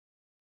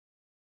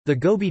The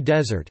Gobi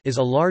Desert is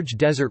a large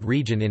desert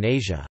region in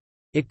Asia.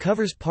 It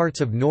covers parts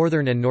of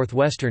northern and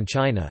northwestern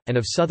China, and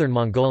of southern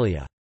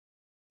Mongolia.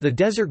 The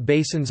desert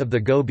basins of the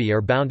Gobi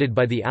are bounded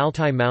by the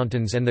Altai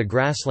Mountains and the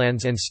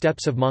grasslands and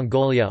steppes of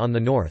Mongolia on the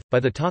north, by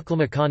the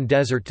Taklamakan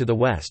Desert to the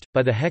west,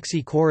 by the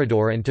Hexi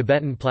Corridor and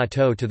Tibetan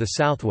Plateau to the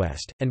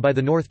southwest, and by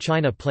the North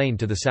China Plain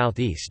to the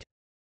southeast.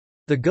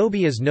 The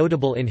Gobi is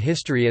notable in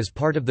history as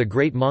part of the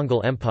Great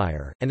Mongol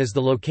Empire, and is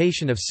the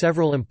location of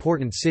several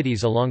important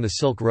cities along the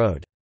Silk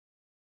Road.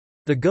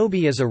 The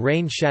Gobi is a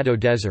rain-shadow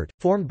desert,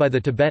 formed by the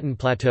Tibetan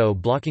Plateau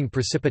blocking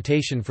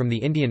precipitation from the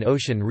Indian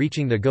Ocean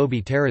reaching the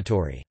Gobi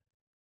Territory.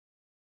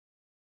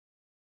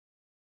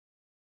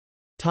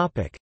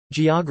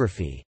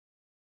 Geography.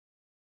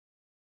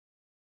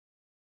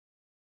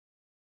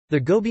 The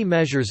Gobi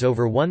measures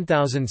over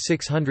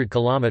 1,600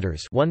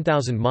 kilometers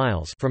 (1,000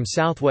 miles) from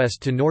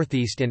southwest to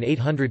northeast and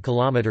 800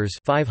 kilometers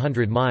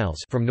 (500 miles)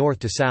 from north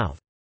to south.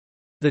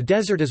 The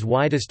desert is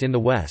widest in the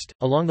west,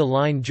 along the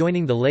line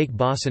joining the Lake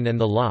Basin and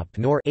the Lop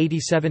Nor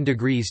 87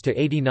 degrees to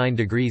 89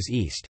 degrees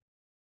east.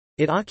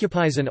 It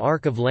occupies an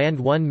arc of land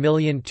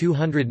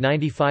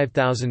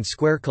 1,295,000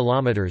 square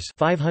kilometers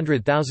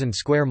 (500,000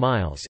 square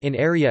miles) in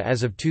area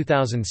as of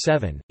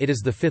 2007. It is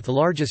the fifth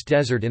largest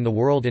desert in the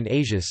world and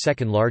Asia's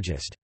second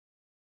largest.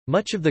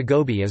 Much of the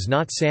Gobi is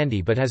not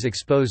sandy but has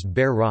exposed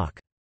bare rock.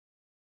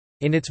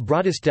 In its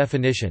broadest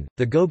definition,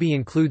 the Gobi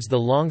includes the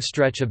long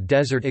stretch of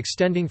desert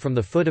extending from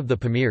the foot of the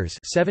Pamirs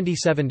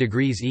 77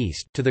 degrees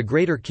east to the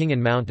Greater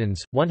Khingan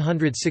Mountains,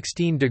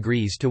 116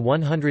 degrees to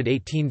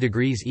 118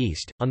 degrees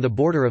east, on the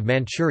border of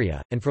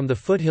Manchuria, and from the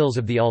foothills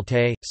of the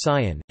Altai,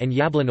 Sayan, and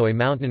Yablonoi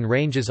mountain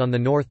ranges on the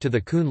north to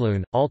the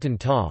Kunlun, Altan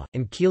Ta,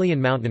 and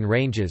Kilian mountain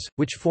ranges,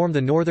 which form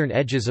the northern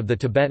edges of the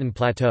Tibetan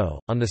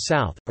Plateau. On the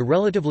south, a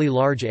relatively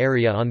large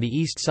area on the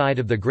east side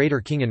of the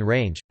Greater Khingan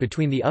Range,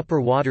 between the upper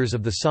waters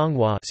of the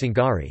Songhua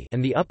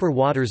and the upper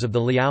waters of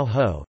the Liao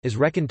Ho, is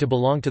reckoned to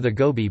belong to the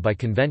Gobi by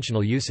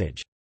conventional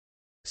usage.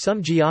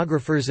 Some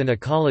geographers and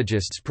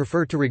ecologists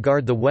prefer to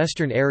regard the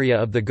western area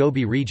of the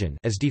Gobi region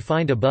as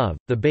defined above,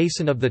 the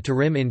basin of the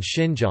Tarim in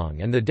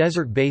Xinjiang and the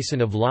desert basin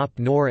of Lop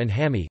Nor and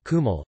Hami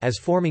Kumal, as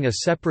forming a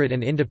separate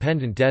and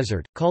independent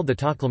desert, called the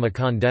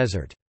Taklamakan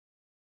Desert.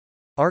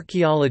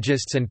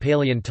 Archaeologists and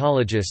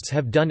paleontologists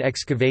have done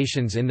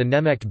excavations in the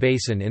Nemegt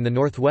Basin in the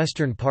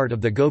northwestern part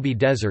of the Gobi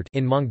Desert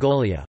in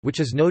Mongolia,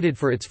 which is noted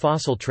for its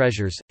fossil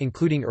treasures,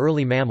 including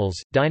early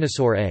mammals,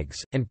 dinosaur eggs,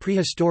 and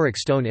prehistoric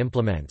stone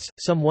implements,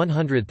 some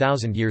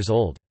 100,000 years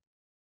old.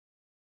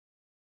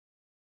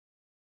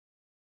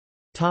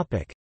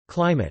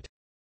 Climate.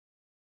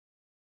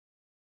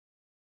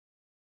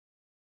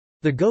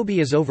 The Gobi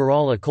is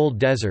overall a cold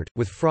desert,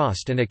 with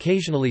frost and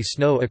occasionally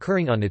snow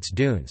occurring on its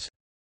dunes.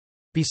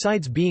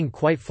 Besides being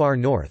quite far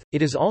north,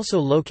 it is also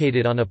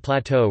located on a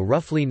plateau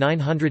roughly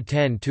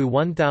 910 to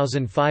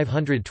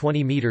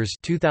 1,520 meters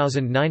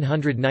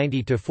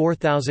 (2,990 to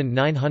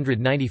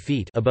 4,990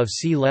 feet) above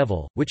sea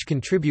level, which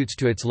contributes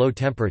to its low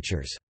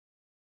temperatures.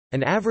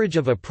 An average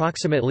of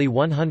approximately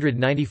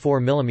 194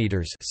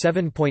 millimeters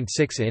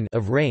 (7.6 in)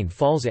 of rain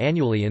falls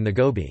annually in the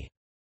Gobi.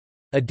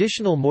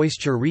 Additional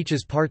moisture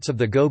reaches parts of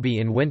the Gobi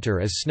in winter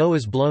as snow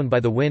is blown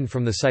by the wind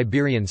from the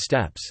Siberian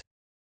steppes.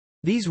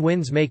 These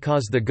winds may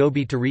cause the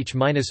Gobi to reach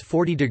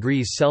 -40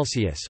 degrees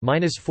Celsius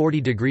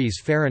 (-40 degrees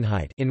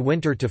Fahrenheit) in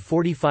winter to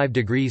 45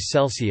 degrees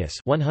Celsius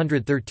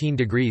 (113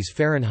 degrees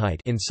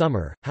Fahrenheit) in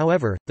summer.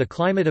 However, the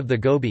climate of the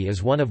Gobi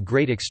is one of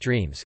great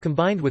extremes,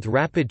 combined with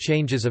rapid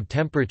changes of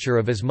temperature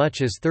of as much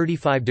as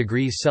 35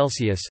 degrees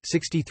Celsius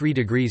 (63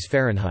 degrees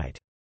Fahrenheit).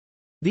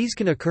 These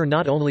can occur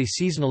not only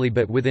seasonally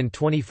but within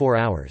 24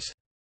 hours.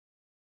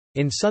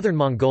 In southern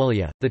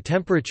Mongolia, the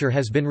temperature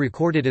has been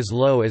recorded as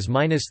low as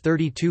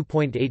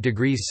 -32.8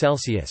 degrees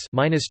Celsius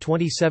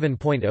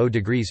 (-27.0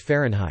 degrees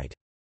Fahrenheit).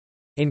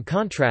 In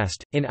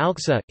contrast, in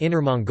Alksa,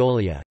 Inner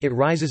Mongolia, it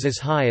rises as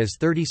high as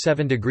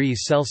 37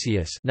 degrees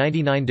Celsius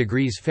 (99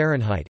 degrees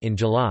Fahrenheit) in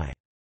July.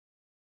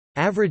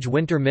 Average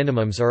winter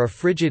minimums are a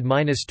frigid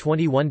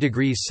 -21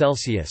 degrees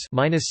Celsius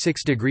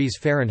 (-6 degrees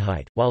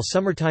Fahrenheit), while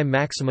summertime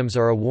maximums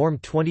are a warm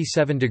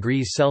 27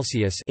 degrees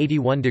Celsius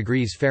 (81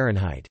 degrees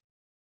Fahrenheit).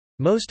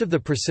 Most of the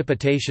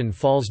precipitation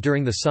falls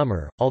during the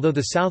summer, although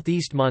the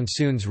southeast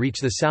monsoons reach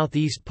the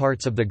southeast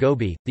parts of the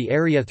Gobi. The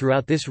area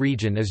throughout this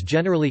region is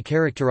generally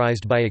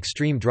characterized by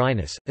extreme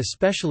dryness,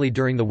 especially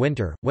during the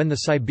winter, when the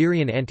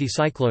Siberian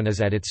anticyclone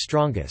is at its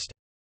strongest.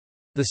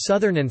 The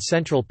southern and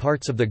central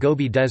parts of the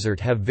Gobi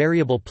Desert have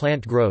variable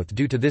plant growth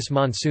due to this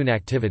monsoon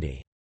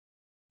activity.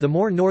 The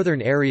more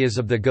northern areas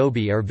of the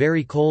Gobi are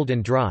very cold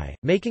and dry,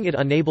 making it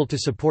unable to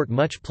support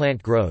much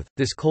plant growth.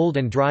 This cold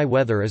and dry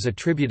weather is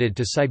attributed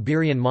to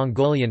Siberian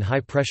Mongolian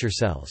high-pressure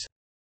cells.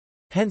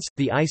 Hence,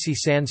 the icy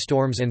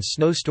sandstorms and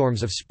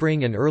snowstorms of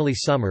spring and early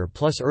summer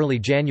plus early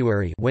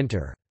January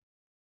winter.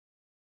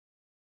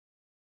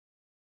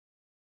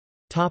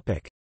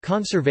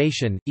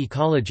 Conservation,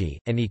 ecology,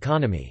 and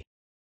economy.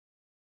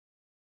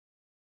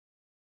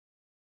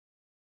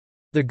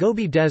 The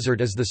Gobi Desert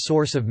is the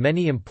source of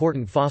many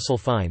important fossil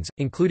finds,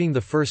 including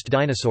the first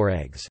dinosaur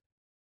eggs.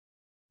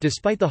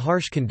 Despite the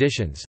harsh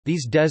conditions,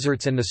 these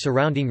deserts and the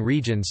surrounding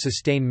regions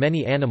sustain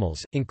many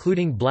animals,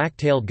 including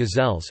black-tailed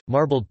gazelles,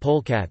 marbled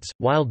polecats,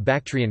 wild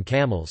Bactrian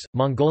camels,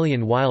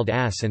 Mongolian wild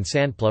ass and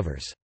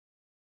sandplovers.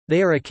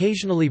 They are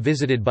occasionally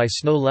visited by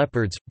snow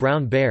leopards,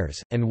 brown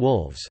bears, and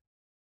wolves.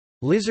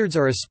 Lizards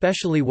are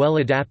especially well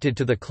adapted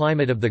to the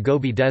climate of the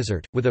Gobi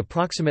Desert, with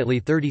approximately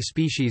 30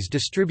 species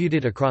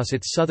distributed across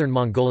its southern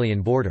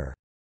Mongolian border.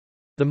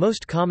 The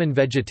most common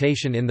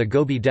vegetation in the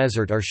Gobi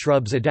Desert are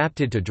shrubs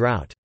adapted to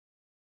drought.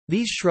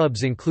 These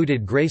shrubs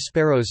included gray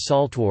sparrow's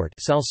saltwort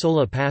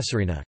Salsola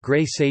passerina,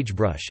 gray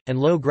sagebrush, and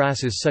low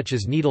grasses such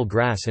as needle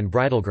grass and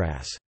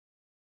bridlegrass.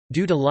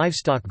 Due to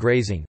livestock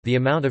grazing, the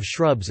amount of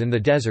shrubs in the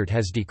desert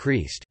has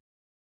decreased.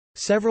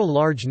 Several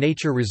large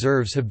nature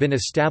reserves have been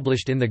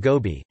established in the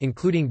Gobi,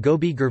 including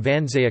Gobi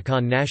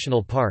Gurvanzayakan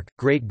National Park,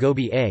 Great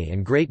Gobi A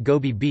and Great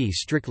Gobi B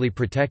strictly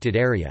protected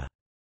area.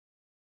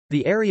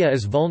 The area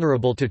is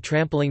vulnerable to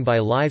trampling by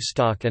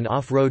livestock and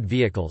off-road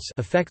vehicles.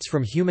 Effects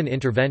from human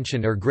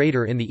intervention are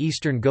greater in the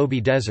eastern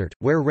Gobi Desert,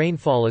 where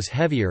rainfall is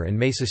heavier and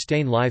may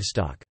sustain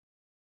livestock.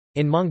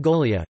 In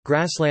Mongolia,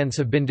 grasslands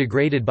have been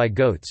degraded by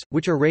goats,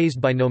 which are raised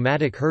by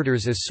nomadic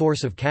herders as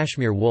source of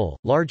cashmere wool.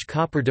 Large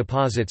copper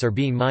deposits are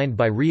being mined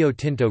by Rio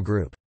Tinto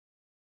Group.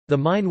 The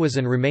mine was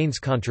and remains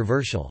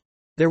controversial.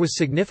 There was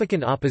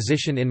significant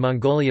opposition in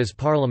Mongolia's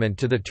parliament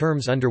to the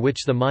terms under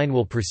which the mine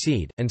will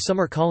proceed, and some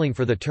are calling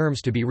for the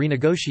terms to be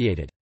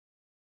renegotiated.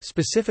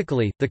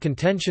 Specifically, the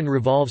contention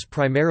revolves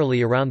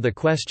primarily around the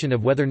question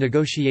of whether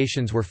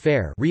negotiations were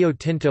fair. Rio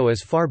Tinto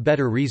is far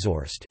better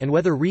resourced, and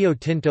whether Rio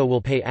Tinto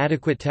will pay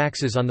adequate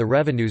taxes on the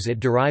revenues it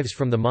derives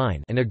from the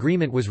mine. An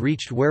agreement was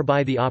reached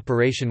whereby the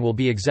operation will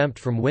be exempt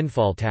from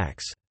windfall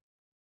tax.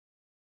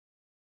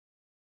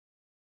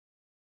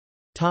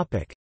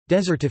 Topic: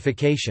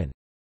 Desertification.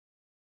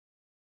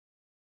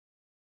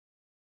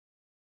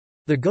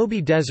 The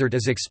Gobi Desert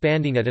is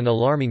expanding at an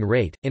alarming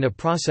rate, in a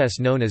process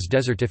known as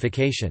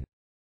desertification.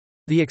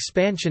 The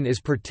expansion is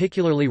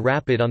particularly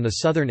rapid on the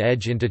southern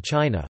edge into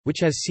China, which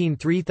has seen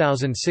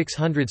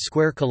 3,600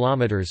 square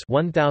kilometers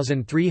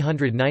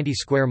 (1,390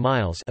 square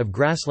miles) of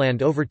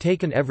grassland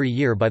overtaken every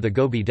year by the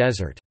Gobi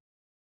Desert.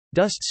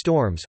 Dust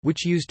storms,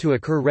 which used to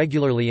occur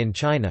regularly in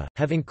China,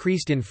 have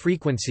increased in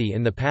frequency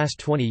in the past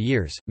 20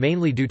 years,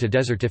 mainly due to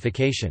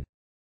desertification.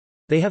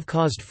 They have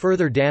caused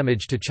further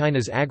damage to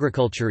China's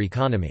agriculture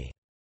economy.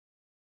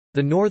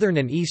 The northern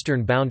and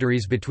eastern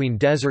boundaries between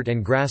desert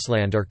and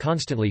grassland are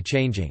constantly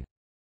changing.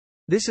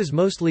 This is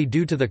mostly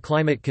due to the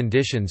climate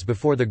conditions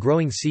before the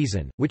growing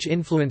season, which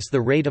influence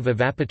the rate of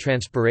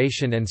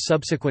evapotranspiration and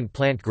subsequent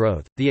plant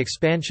growth. The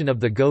expansion of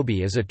the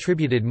Gobi is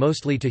attributed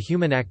mostly to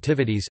human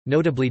activities,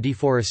 notably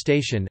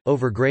deforestation,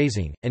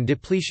 overgrazing, and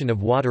depletion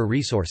of water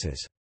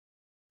resources.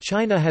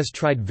 China has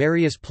tried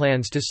various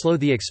plans to slow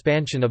the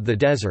expansion of the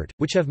desert,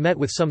 which have met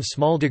with some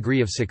small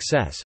degree of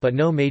success, but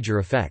no major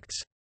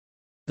effects.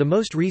 The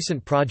most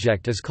recent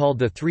project is called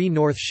the 3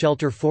 North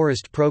Shelter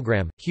Forest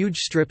Program, huge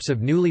strips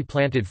of newly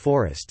planted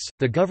forests.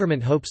 The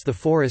government hopes the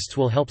forests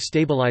will help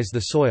stabilize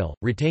the soil,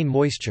 retain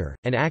moisture,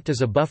 and act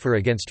as a buffer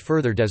against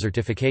further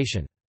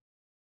desertification.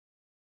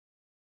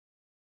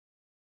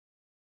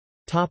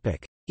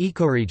 Topic: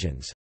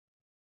 Ecoregions.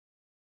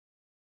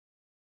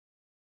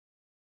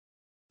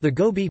 The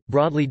Gobi,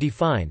 broadly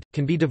defined,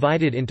 can be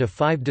divided into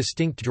 5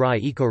 distinct dry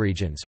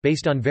ecoregions,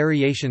 based on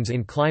variations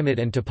in climate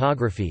and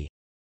topography.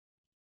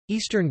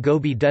 Eastern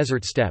Gobi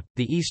Desert Steppe,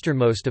 the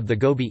easternmost of the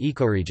Gobi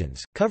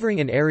ecoregions, covering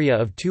an area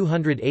of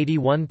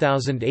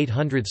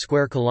 281,800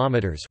 square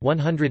kilometers,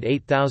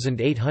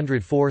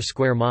 108,804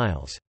 square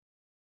miles.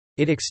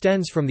 It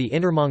extends from the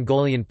Inner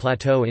Mongolian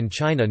Plateau in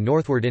China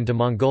northward into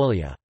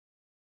Mongolia.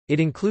 It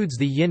includes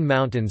the Yin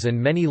Mountains and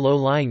many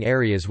low-lying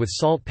areas with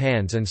salt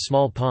pans and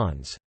small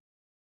ponds.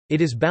 It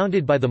is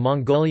bounded by the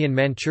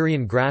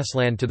Mongolian-Manchurian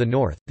grassland to the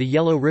north, the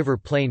Yellow River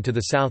Plain to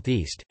the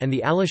southeast, and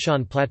the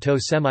Alishan Plateau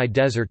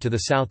semi-desert to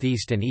the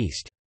southeast and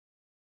east.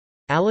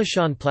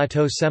 Alishan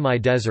Plateau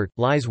semi-desert,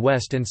 lies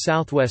west and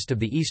southwest of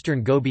the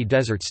eastern Gobi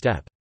Desert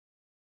Steppe.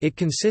 It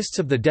consists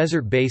of the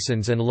desert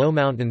basins and low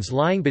mountains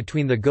lying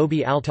between the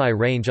Gobi Altai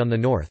Range on the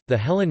north, the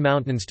Helen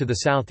Mountains to the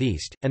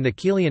southeast, and the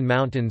Kilian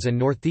Mountains and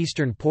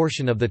northeastern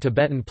portion of the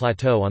Tibetan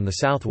Plateau on the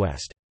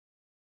southwest.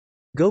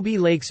 Gobi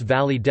Lakes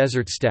Valley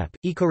Desert Steppe,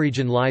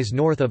 ecoregion lies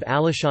north of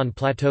Alishan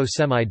Plateau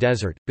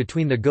semi-desert,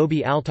 between the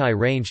Gobi Altai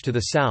Range to the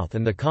south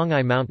and the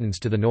Kongai Mountains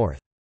to the north.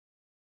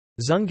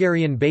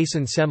 Dzungarian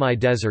Basin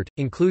semi-desert,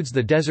 includes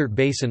the desert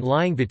basin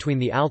lying between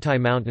the Altai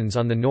Mountains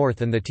on the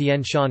north and the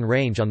Tian Shan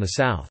Range on the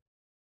south.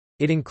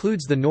 It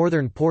includes the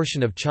northern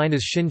portion of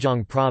China's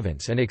Xinjiang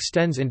province and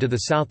extends into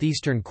the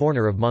southeastern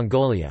corner of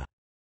Mongolia.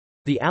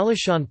 The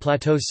Alishan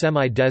Plateau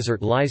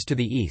semi-desert lies to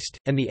the east,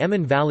 and the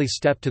Emin Valley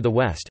Steppe to the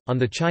west, on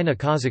the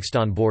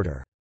China-Kazakhstan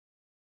border.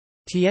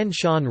 Tian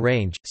Shan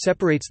Range,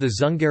 separates the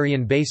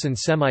Dzungarian Basin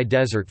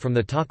semi-desert from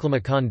the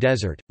Taklamakan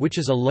Desert, which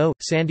is a low,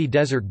 sandy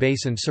desert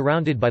basin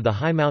surrounded by the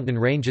high mountain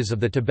ranges of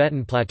the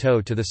Tibetan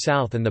Plateau to the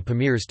south and the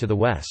Pamirs to the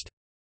west.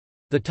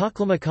 The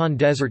Taklamakan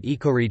Desert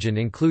ecoregion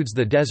includes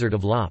the desert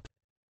of Lop.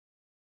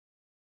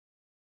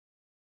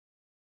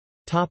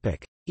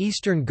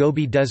 Eastern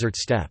Gobi Desert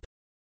steppe.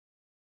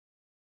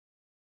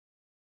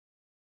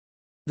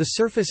 The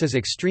surface is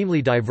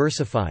extremely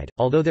diversified,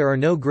 although there are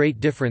no great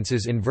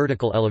differences in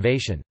vertical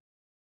elevation.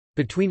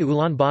 Between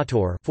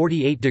Ulaanbaatar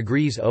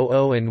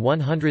 48°00 and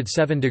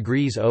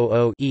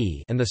 107°00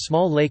 E and the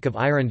small lake of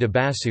Iran de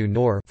Basu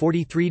Nor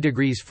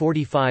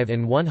 43°45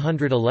 and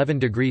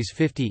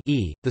 111°50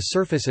 E, the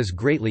surface is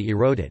greatly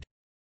eroded.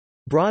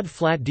 Broad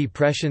flat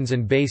depressions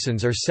and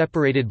basins are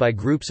separated by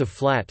groups of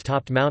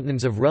flat-topped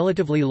mountains of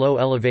relatively low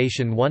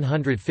elevation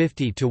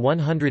 150 to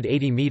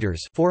 180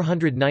 meters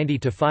 (490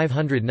 to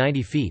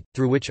 590 feet),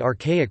 through which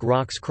archaic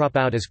rocks crop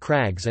out as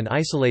crags and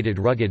isolated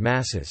rugged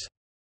masses.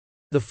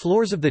 The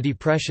floors of the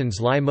depressions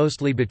lie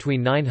mostly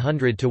between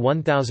 900 to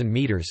 1,000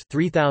 meters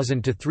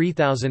 (3,000 to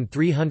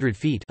 3,300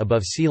 feet)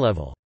 above sea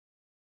level.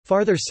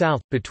 Farther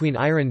south, between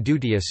Iran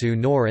Dutiasu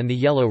Nor and the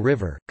Yellow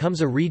River, comes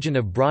a region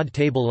of broad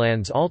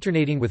tablelands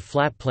alternating with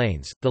flat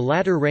plains, the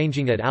latter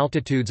ranging at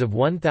altitudes of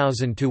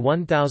 1,000 to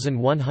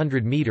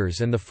 1,100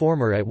 meters and the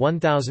former at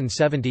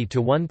 1,070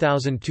 to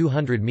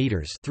 1,200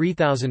 meters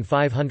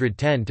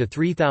 (3,510 to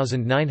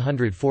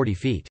 3,940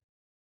 feet).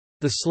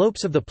 The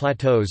slopes of the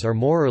plateaus are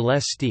more or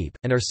less steep,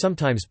 and are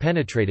sometimes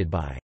penetrated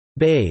by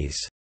bays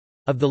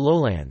of the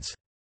lowlands.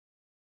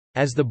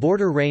 As the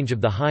border range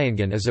of the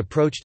Hyangan is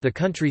approached, the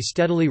country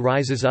steadily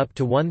rises up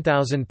to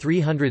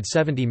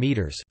 1,370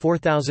 meters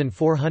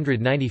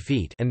 (4,490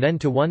 feet) and then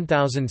to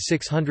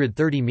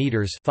 1,630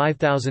 meters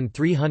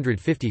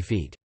 (5,350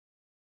 feet).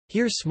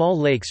 Here small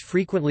lakes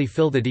frequently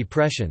fill the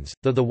depressions,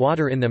 though the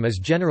water in them is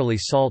generally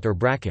salt or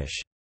brackish.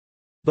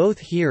 Both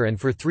here and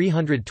for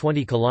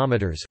 320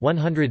 kilometers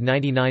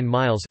 (199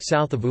 miles)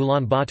 south of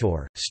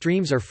Ulaanbaatar,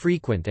 streams are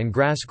frequent and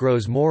grass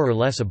grows more or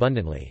less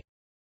abundantly.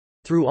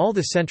 Through all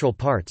the central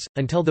parts,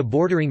 until the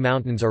bordering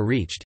mountains are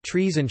reached,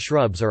 trees and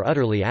shrubs are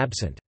utterly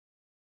absent.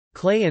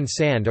 Clay and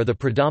sand are the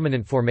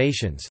predominant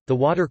formations, the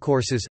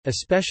watercourses,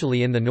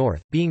 especially in the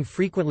north, being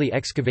frequently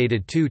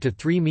excavated 2 to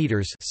 3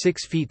 meters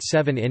 (6 feet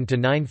 7 in to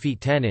 9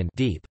 feet 10 in)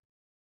 deep.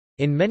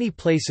 In many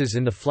places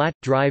in the flat,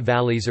 dry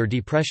valleys or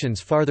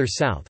depressions farther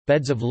south,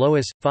 beds of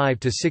loess, 5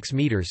 to 6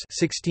 meters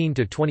 (16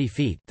 to 20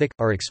 feet) thick,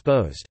 are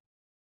exposed.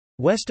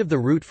 West of the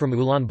route from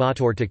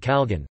Ulaanbaatar to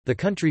Kalgan, the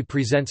country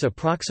presents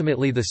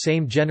approximately the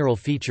same general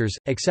features,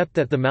 except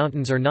that the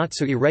mountains are not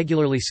so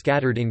irregularly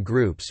scattered in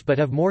groups but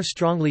have more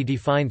strongly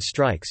defined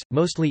strikes,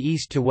 mostly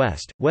east to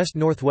west,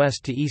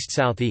 west-northwest to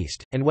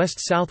east-southeast, and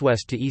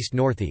west-southwest to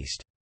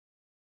east-northeast.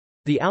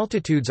 The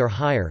altitudes are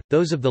higher,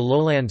 those of the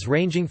lowlands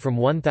ranging from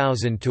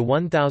 1,000 to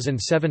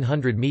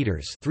 1,700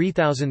 meters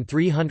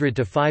 (3,300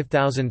 to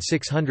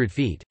 5,600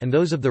 feet), and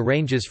those of the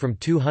ranges from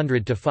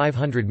 200 to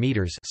 500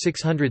 meters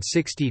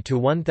 (660 to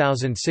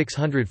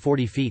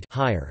 1,640 feet)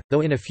 higher,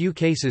 though in a few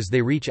cases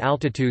they reach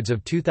altitudes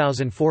of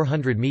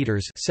 2,400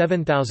 meters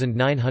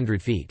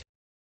 (7,900 feet).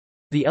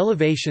 The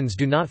elevations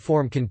do not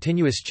form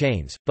continuous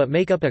chains, but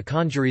make up a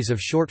congeries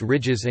of short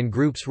ridges and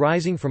groups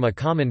rising from a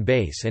common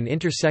base and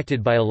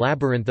intersected by a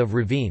labyrinth of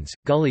ravines,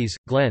 gullies,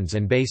 glens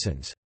and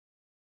basins.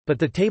 But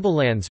the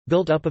tablelands,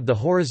 built up of the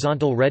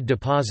horizontal red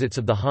deposits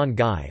of the Han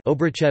Gai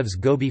Obrachev's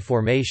Gobi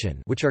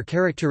Formation, which are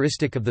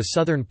characteristic of the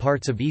southern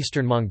parts of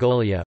eastern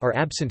Mongolia, are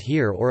absent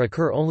here or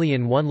occur only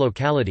in one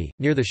locality,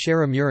 near the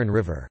Shara-Murin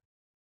River.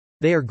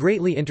 They are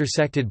greatly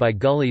intersected by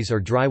gullies or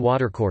dry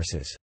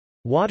watercourses.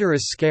 Water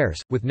is scarce,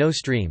 with no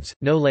streams,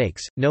 no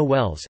lakes, no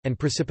wells, and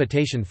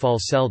precipitation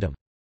falls seldom.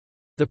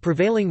 The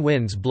prevailing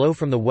winds blow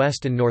from the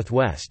west and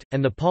northwest,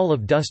 and the pall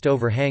of dust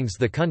overhangs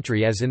the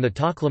country as in the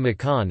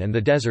Taklamakan and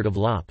the desert of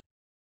Lop.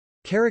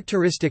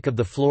 Characteristic of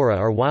the flora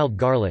are wild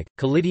garlic,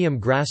 Callidium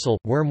grassel,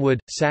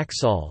 wormwood,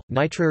 saxaul,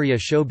 Nitraria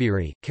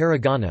shobiri,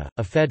 caragana,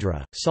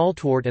 ephedra,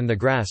 saltwort and the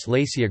grass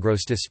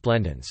Laciagrostis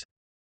splendens.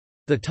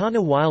 The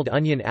Tana wild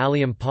onion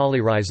Allium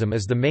polyrhizum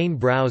is the main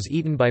browse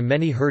eaten by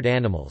many herd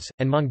animals,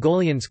 and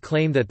Mongolians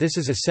claim that this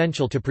is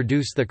essential to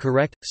produce the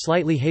correct,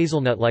 slightly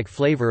hazelnut-like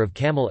flavor of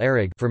camel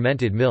arag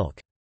fermented milk.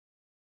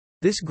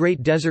 This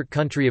great desert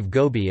country of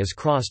Gobi is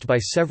crossed by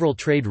several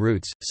trade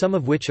routes, some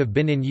of which have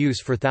been in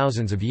use for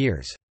thousands of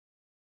years.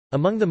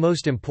 Among the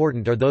most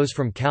important are those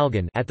from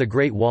Kalgan at the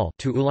Great Wall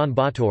to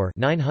Ulaanbaatar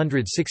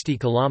 960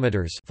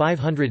 kilometers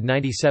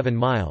 597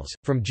 miles,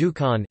 from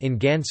Jukhan in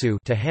Gansu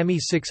to Hami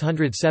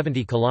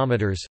 670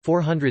 kilometers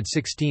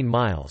 416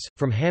 miles,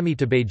 from Hami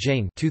to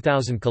Beijing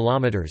 2000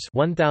 kilometers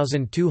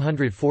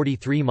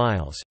 1243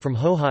 miles, from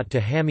Hohhot to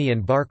Hami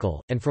and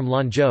Barkal, and from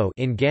Lanzhou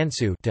in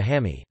Gansu to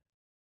Hami.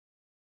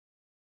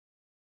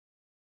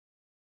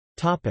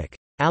 Topic: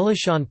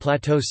 Alishan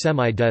Plateau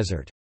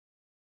semi-desert.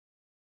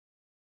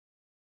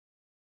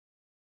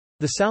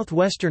 The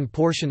southwestern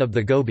portion of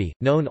the Gobi,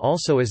 known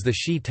also as the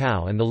Shi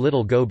Tao and the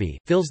Little Gobi,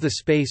 fills the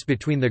space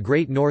between the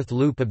Great North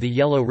Loop of the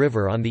Yellow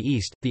River on the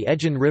east, the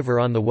Egean River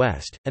on the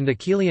west, and the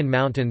Kilian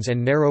Mountains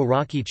and narrow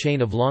rocky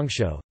chain of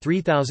Longsho,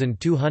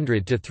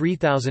 3,200 to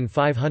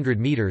 3,500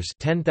 meters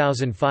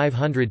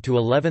 (10,500 to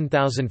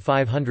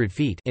 11,500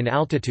 feet) in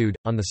altitude,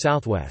 on the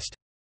southwest.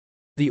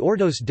 The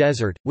Ordos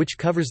Desert, which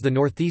covers the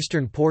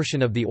northeastern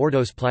portion of the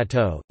Ordos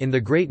Plateau, in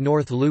the Great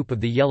North Loop of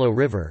the Yellow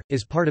River,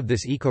 is part of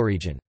this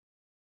ecoregion.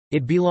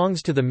 It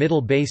belongs to the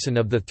middle basin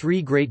of the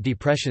three Great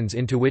Depressions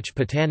into which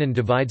Patanin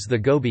divides the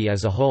Gobi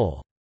as a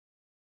whole.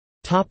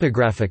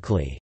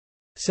 Topographically,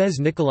 says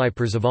Nikolai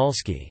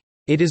Przewalski,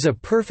 it is a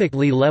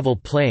perfectly level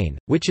plain,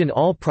 which in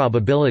all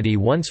probability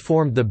once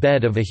formed the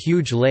bed of a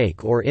huge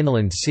lake or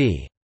inland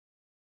sea.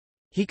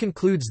 He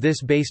concludes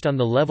this based on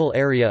the level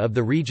area of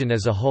the region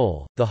as a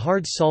whole, the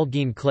hard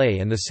Salgine clay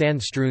and the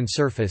sand-strewn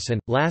surface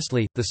and,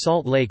 lastly, the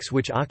salt lakes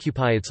which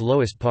occupy its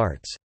lowest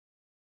parts.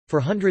 For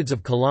hundreds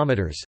of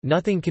kilometers,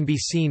 nothing can be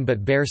seen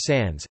but bare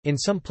sands. In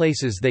some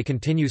places they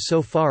continue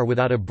so far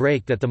without a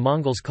break that the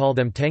Mongols call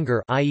them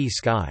Tengar, i.e.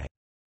 sky.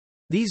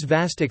 These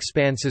vast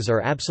expanses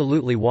are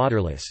absolutely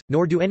waterless,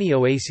 nor do any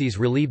oases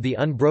relieve the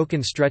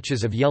unbroken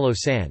stretches of yellow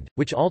sand,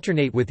 which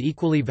alternate with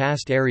equally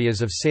vast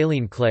areas of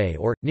saline clay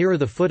or, nearer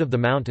the foot of the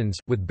mountains,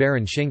 with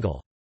barren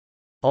shingle.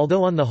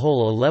 Although on the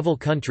whole a level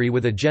country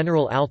with a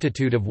general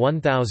altitude of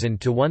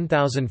 1,000 to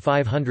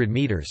 1,500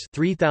 meters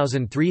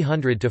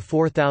 (3,300 to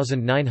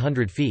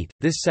 4,900 feet),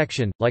 this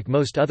section, like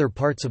most other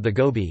parts of the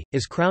Gobi,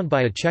 is crowned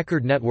by a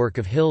checkered network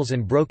of hills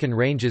and broken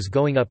ranges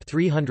going up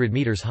 300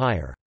 meters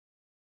higher.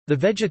 The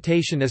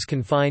vegetation is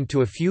confined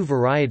to a few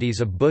varieties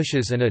of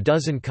bushes and a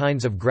dozen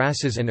kinds of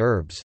grasses and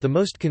herbs, the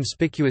most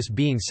conspicuous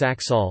being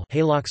saxaul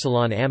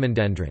Haloxylon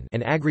amandendron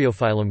and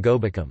Agriophyllum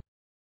gobicum.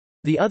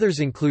 The others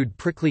include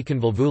prickly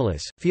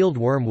convolvulus, field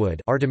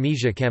wormwood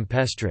Artemisia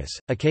campestris,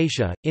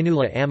 acacia,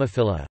 Inula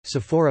ammophila,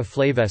 Sephora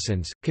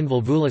flavescens,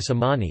 Convolvulus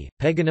amani,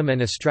 Peganum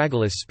and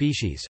astragalus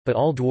species, but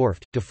all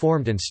dwarfed,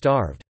 deformed and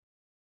starved.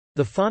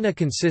 The fauna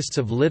consists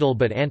of little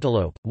but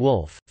antelope,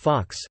 wolf,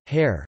 fox,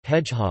 hare,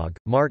 hedgehog,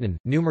 marten,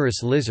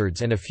 numerous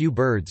lizards and a few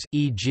birds,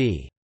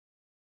 e.g.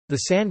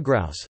 the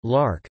sandgrouse,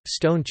 lark,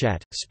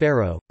 stonechat,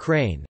 sparrow,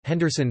 crane,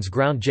 Henderson's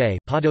ground jay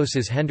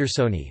Podosas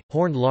hendersoni,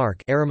 horned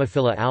lark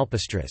Eremophila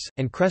alpestris,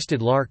 and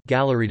crested lark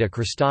Galerita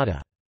cristata.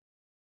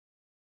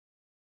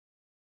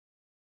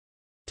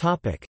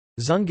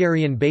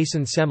 Zungarian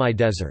Basin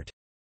semi-desert.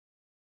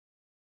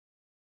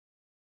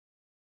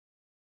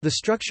 The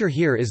structure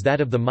here is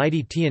that of the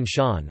mighty Tian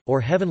Shan,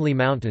 or Heavenly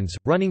Mountains,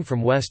 running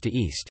from west to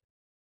east.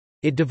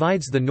 It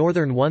divides the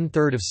northern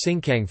one-third of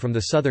Sinkiang from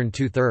the southern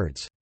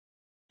two-thirds.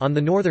 On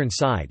the northern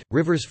side,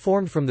 rivers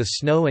formed from the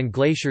snow and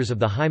glaciers of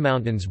the high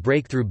mountains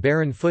break through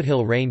barren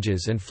foothill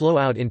ranges and flow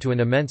out into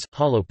an immense,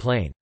 hollow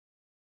plain.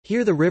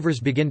 Here the rivers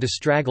begin to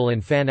straggle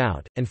and fan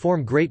out, and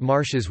form great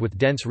marshes with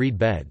dense reed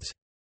beds.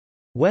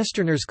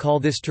 Westerners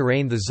call this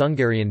terrain the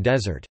Zungarian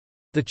Desert.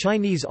 The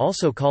Chinese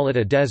also call it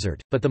a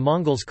desert, but the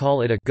Mongols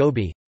call it a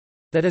Gobi,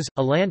 that is,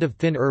 a land of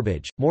thin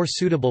herbage, more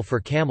suitable for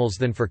camels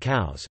than for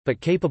cows,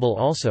 but capable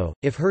also,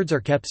 if herds are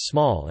kept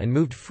small and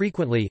moved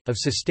frequently, of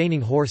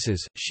sustaining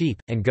horses,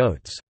 sheep, and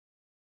goats.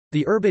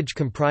 The herbage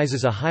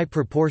comprises a high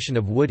proportion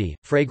of woody,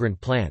 fragrant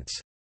plants.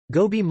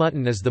 Gobi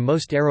mutton is the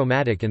most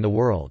aromatic in the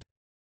world.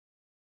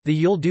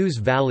 The Yildiz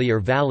Valley or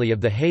Valley of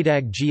the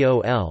Hadag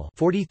Gol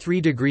 43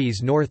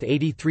 degrees north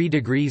 83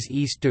 degrees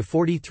east to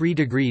 43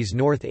 degrees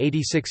north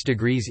 86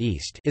 degrees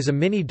east is a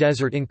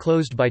mini-desert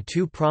enclosed by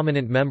two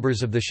prominent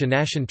members of the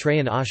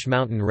Shanashan-Trayan Ash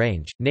mountain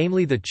range,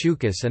 namely the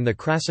Chukas and the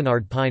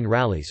Krasnard pine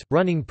rallies,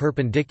 running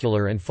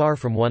perpendicular and far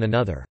from one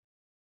another.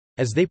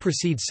 As they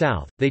proceed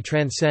south, they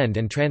transcend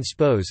and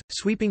transpose,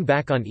 sweeping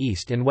back on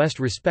east and west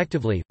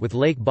respectively, with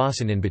Lake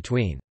Basin in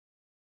between.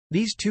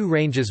 These two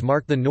ranges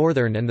mark the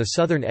northern and the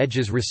southern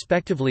edges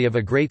respectively of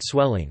a great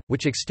swelling,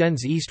 which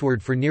extends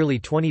eastward for nearly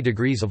 20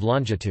 degrees of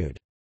longitude.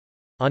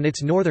 On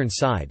its northern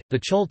side, the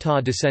Chul Ta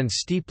descends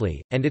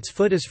steeply, and its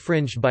foot is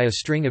fringed by a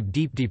string of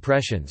deep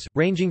depressions,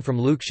 ranging from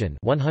Lukshan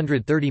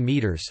 130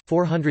 meters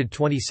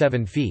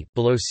 (427 feet)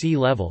 below sea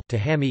level to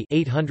Hami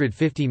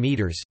 850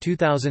 meters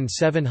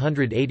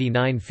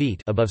 (2,789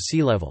 feet) above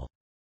sea level.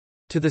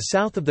 To the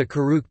south of the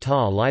Karuk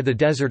Ta lie the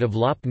desert of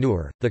Lop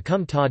Nur, the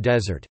Kum Ta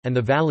Desert, and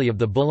the valley of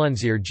the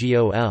Bulunzir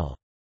Gol.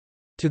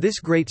 To this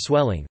great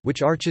swelling,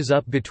 which arches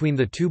up between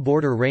the two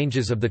border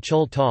ranges of the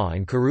Chul Ta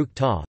and Karuk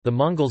Ta, the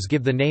Mongols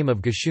give the name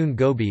of Gashun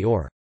Gobi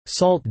or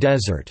Salt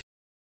Desert.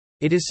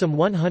 It is some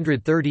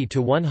 130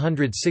 to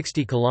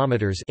 160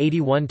 kilometers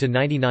 (81 to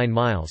 99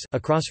 miles)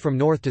 across from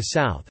north to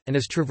south, and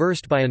is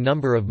traversed by a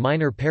number of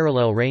minor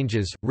parallel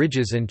ranges,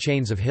 ridges and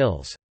chains of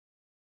hills.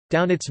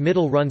 Down its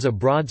middle runs a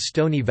broad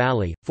stony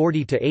valley,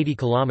 40 to 80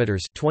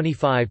 kilometers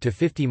 (25 to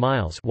 50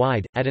 miles)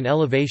 wide, at an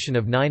elevation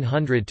of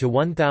 900 to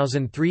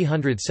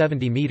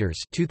 1,370 meters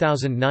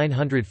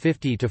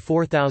 (2,950 to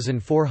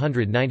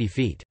 4,490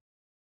 feet).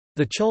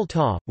 The Chul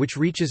Ta, which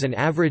reaches an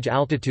average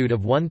altitude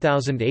of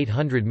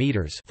 1,800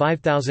 meters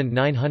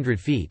 (5,900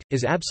 feet),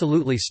 is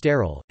absolutely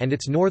sterile, and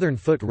its northern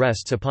foot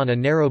rests upon a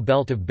narrow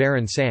belt of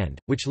barren sand,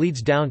 which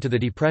leads down to the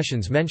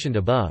depressions mentioned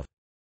above.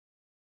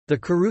 The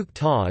Karuk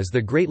Ta is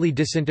the greatly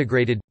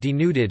disintegrated,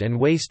 denuded and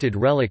wasted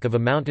relic of a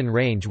mountain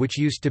range which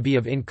used to be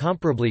of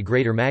incomparably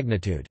greater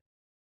magnitude.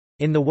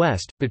 In the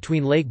west,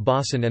 between Lake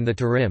Boston and the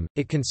Tarim,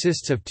 it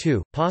consists of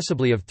two,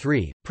 possibly of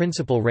three,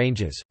 principal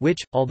ranges, which,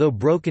 although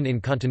broken in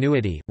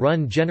continuity,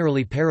 run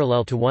generally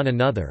parallel to one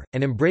another,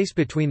 and embrace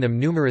between them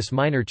numerous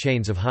minor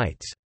chains of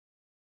heights.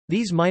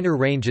 These minor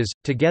ranges,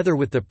 together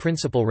with the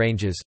principal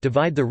ranges,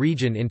 divide the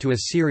region into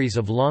a series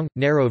of long,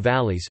 narrow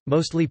valleys,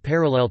 mostly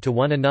parallel to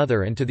one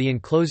another and to the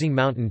enclosing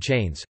mountain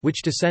chains,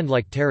 which descend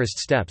like terraced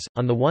steps,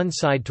 on the one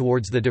side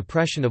towards the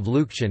depression of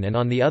Lukchin and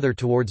on the other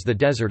towards the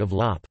desert of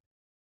Lop.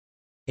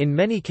 In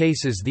many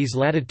cases these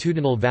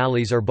latitudinal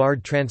valleys are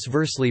barred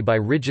transversely by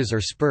ridges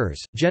or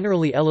spurs,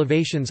 generally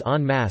elevations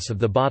en masse of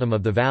the bottom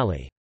of the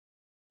valley.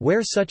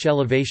 Where such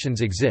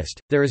elevations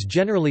exist, there is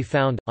generally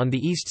found, on the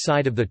east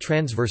side of the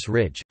transverse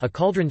ridge, a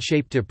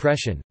cauldron-shaped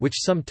depression,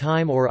 which some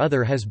time or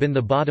other has been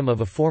the bottom of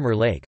a former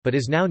lake, but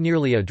is now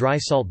nearly a dry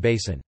salt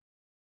basin.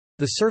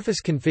 The surface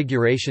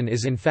configuration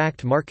is in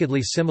fact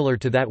markedly similar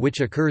to that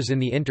which occurs in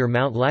the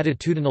inter-mount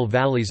latitudinal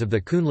valleys of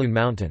the Kunlun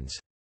Mountains.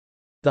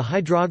 The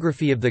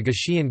hydrography of the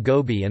Ghachian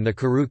Gobi and the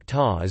Karuk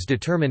Ta is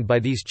determined by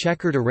these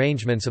checkered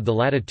arrangements of the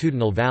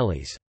latitudinal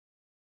valleys.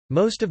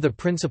 Most of the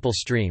principal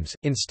streams,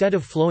 instead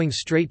of flowing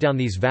straight down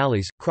these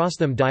valleys, cross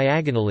them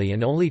diagonally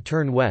and only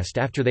turn west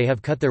after they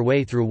have cut their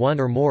way through one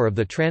or more of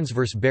the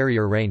transverse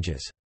barrier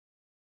ranges.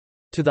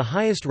 To the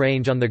highest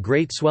range on the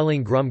Great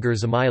Swelling Grumgur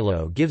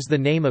Zamailo gives the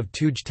name of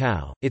Tuj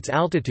Tau, its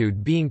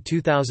altitude being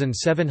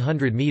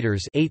 2,700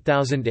 metres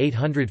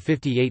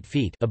 (8,858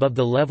 feet) above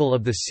the level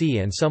of the sea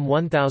and some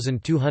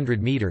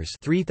 1,200 metres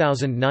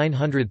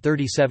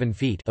 (3,937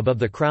 feet) above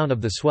the crown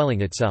of the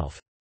swelling itself.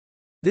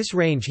 This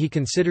range he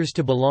considers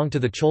to belong to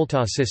the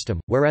Cholta system,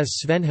 whereas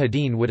Sven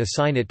Hedin would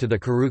assign it to the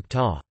Karuk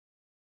Ta.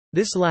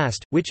 This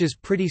last, which is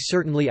pretty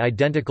certainly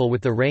identical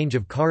with the range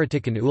of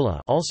Karatikan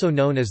Ula, also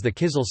known as the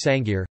Kizil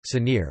Sangir,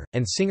 Sanir,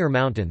 and Singer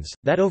Mountains,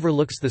 that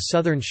overlooks the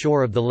southern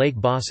shore of the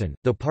Lake Boston,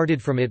 though parted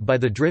from it by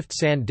the drift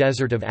sand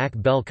desert of Ak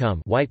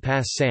Belkum White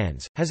Pass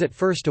Sands, has at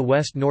first a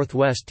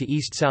west-northwest to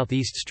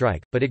east-southeast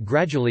strike, but it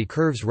gradually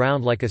curves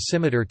round like a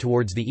scimitar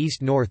towards the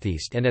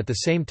east-northeast and at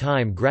the same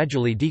time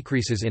gradually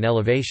decreases in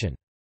elevation.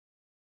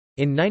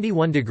 In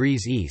 91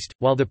 degrees east,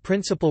 while the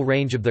principal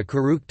range of the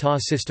Karuk Ta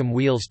system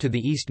wheels to the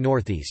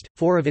east-northeast,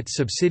 four of its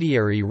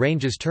subsidiary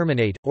ranges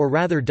terminate, or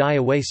rather die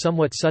away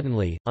somewhat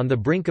suddenly, on the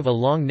brink of a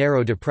long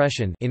narrow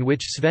depression in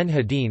which Sven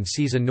Hedin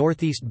sees a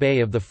northeast bay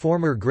of the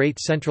former Great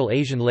Central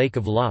Asian Lake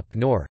of Lop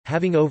Nor,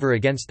 having over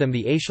against them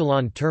the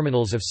echelon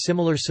terminals of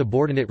similar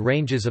subordinate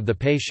ranges of the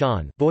Pei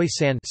Shan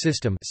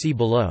system see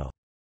below.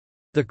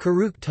 The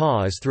Karuk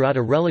Ta is throughout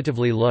a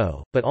relatively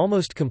low, but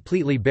almost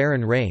completely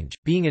barren range,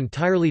 being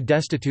entirely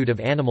destitute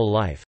of animal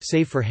life,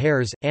 save for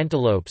hares,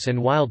 antelopes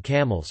and wild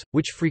camels,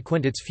 which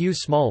frequent its few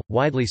small,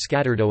 widely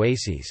scattered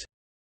oases.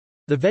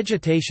 The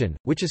vegetation,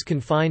 which is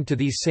confined to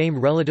these same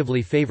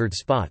relatively favored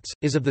spots,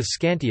 is of the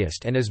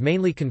scantiest and is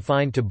mainly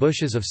confined to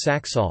bushes of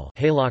saxaul,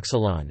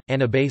 haloxylon,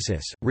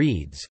 anabasis,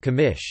 reeds,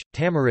 kamish,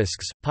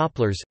 tamarisks,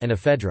 poplars, and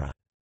ephedra.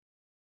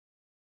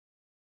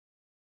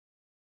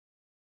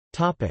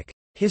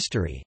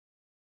 History.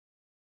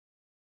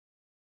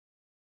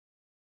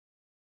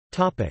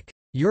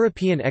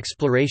 European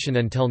exploration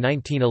until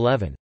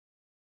 1911.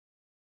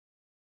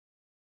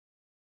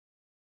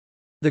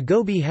 The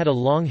Gobi had a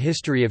long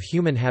history of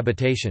human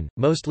habitation,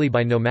 mostly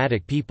by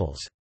nomadic peoples.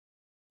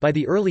 By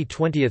the early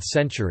 20th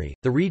century,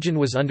 the region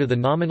was under the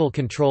nominal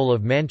control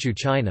of Manchu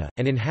China,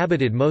 and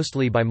inhabited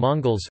mostly by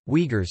Mongols,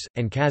 Uyghurs,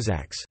 and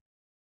Kazakhs.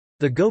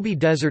 The Gobi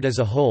Desert as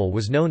a whole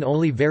was known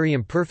only very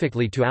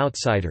imperfectly to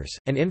outsiders,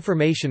 and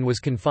information was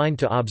confined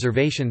to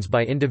observations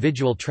by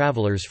individual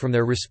travelers from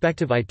their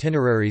respective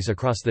itineraries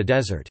across the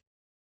desert.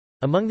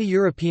 Among the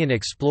European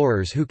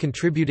explorers who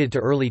contributed to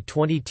early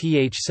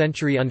 20th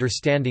century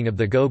understanding of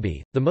the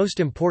Gobi, the most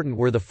important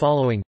were the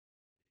following: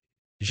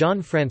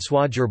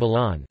 Jean-François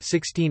Gerbalan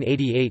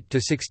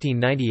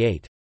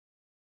 (1688–1698),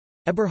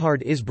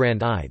 Eberhard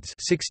Isbrand Eides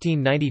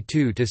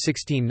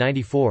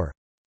 (1692–1694),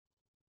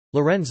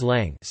 Lorenz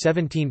Lang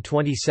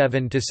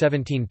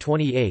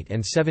 (1727–1728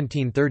 and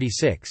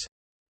 1736),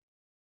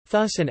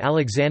 Fuss and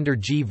Alexander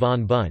G.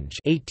 von Bunge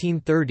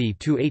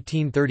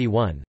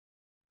 (1830–1831),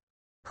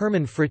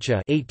 Hermann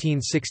Fritzsche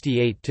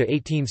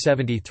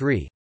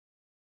 (1868–1873),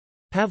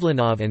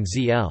 Pavlinov and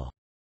Z.L.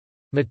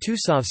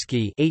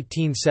 Matusovsky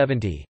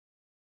 (1870),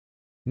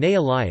 Ney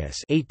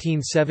Elias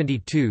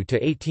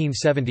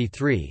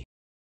 (1872–1873),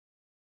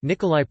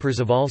 Nikolai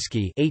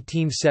Przewalski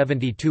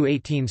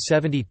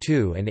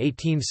 (1870–1872 and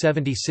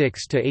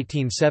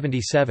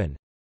 1876–1877),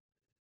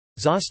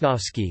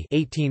 Sosnovsky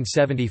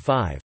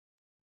 (1875),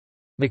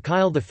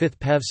 Mikhail V.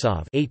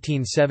 Pevsov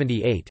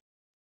 (1878),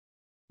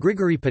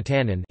 Grigory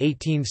Potanin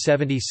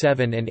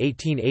 (1877 and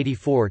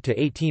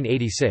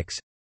 1884–1886),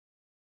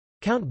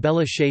 Count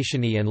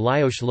Belashashiny and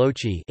Lyosh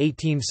Lochi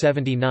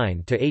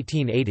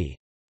 (1879–1880).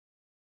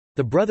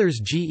 The brothers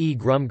G. E.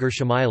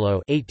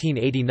 Grum-Gershamilo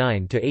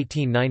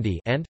 (1889–1890)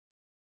 and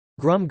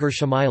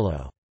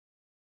Grum-Gershamilo.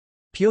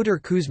 Pyotr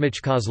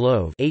Kuzmich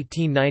Kozlov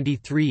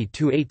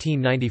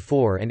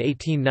 (1893–1894 and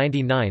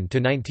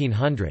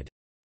 1899–1900).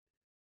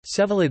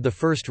 Vsevolod I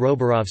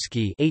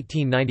Roborovsky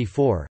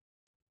 (1894),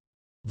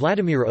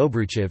 Vladimir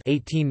Obruchev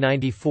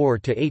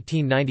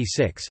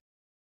 (1894–1896),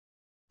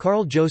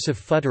 Karl Joseph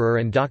Futterer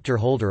and Dr.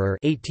 Holderer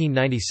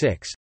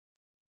 (1896),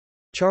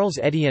 Charles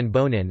Étienne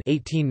Bonin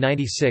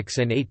 (1896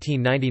 and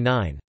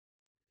 1899),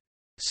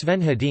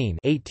 Sven Hedin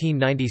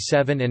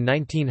 (1897 and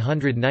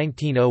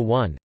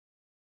 1900–1901),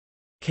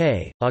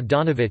 K.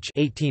 Bogdanovich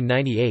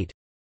 (1898),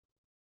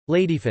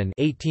 Ladyfin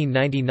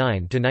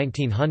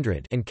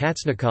 (1899–1900) and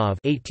Katsnikov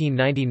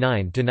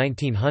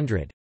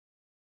 (1899–1900).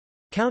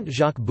 Count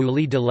Jacques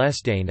Boulay de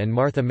Lestagne and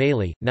Martha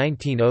Maley,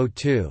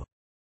 1902.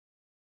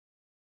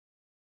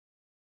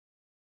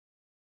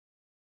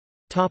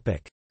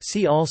 Topic.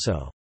 See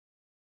also: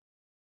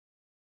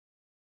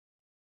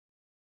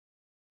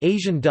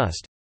 Asian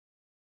dust,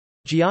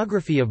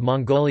 Geography of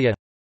Mongolia,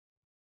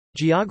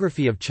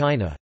 Geography of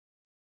China,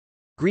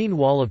 Green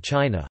Wall of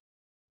China,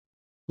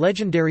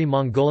 legendary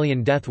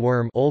Mongolian death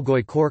worm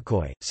Olgoi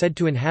Korkoi, said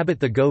to inhabit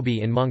the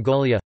Gobi in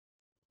Mongolia.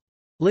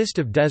 List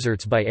of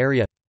deserts by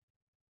area.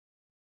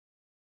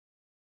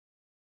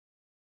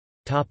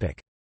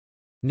 Topic.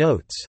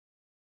 Notes.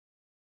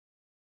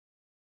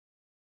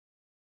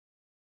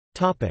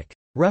 Topic.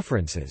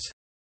 References.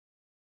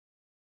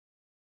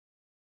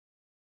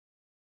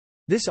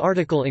 This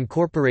article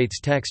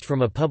incorporates text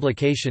from a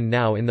publication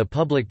now in the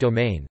public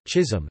domain.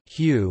 Chisholm,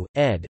 Hugh,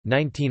 ed.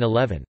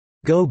 1911.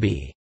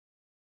 Gobi.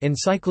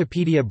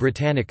 Encyclopædia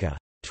Britannica.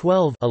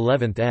 12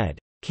 11th ed.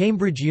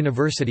 Cambridge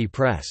University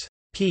Press.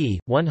 p.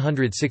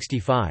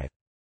 165.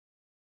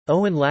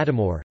 Owen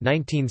Lattimore,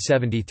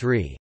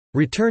 1973.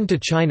 Return to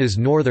China's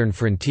Northern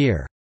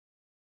Frontier.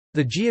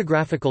 The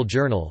Geographical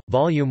Journal,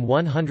 Volume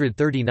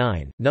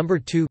 139, No.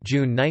 2,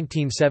 June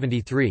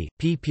 1973,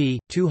 pp.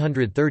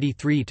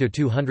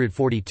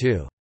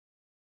 233–242.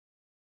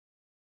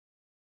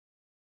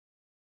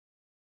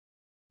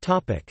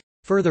 Topic.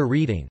 Further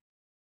reading.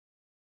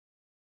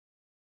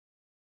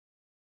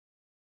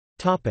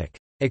 Topic.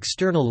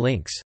 External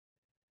links.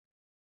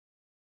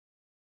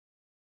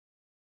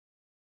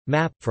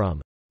 Map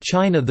from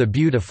China the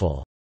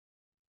Beautiful.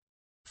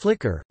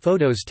 Flickr,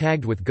 photos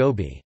tagged with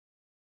Gobi.